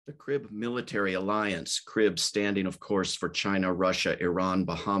The CRIB military alliance, CRIB standing, of course, for China, Russia, Iran,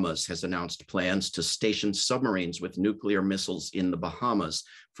 Bahamas, has announced plans to station submarines with nuclear missiles in the Bahamas,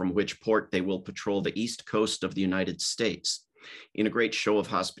 from which port they will patrol the east coast of the United States. In a great show of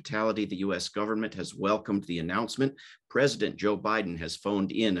hospitality, the U.S. government has welcomed the announcement. President Joe Biden has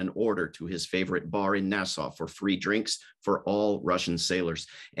phoned in an order to his favorite bar in Nassau for free drinks for all Russian sailors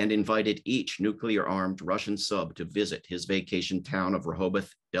and invited each nuclear-armed Russian sub to visit his vacation town of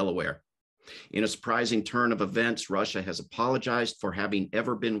Rehoboth, Delaware. In a surprising turn of events, Russia has apologized for having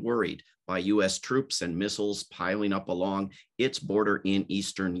ever been worried by U.S. troops and missiles piling up along its border in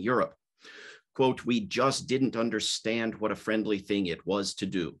Eastern Europe. Quote, "We just didn't understand what a friendly thing it was to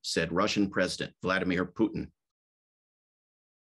do," said Russian President Vladimir Putin.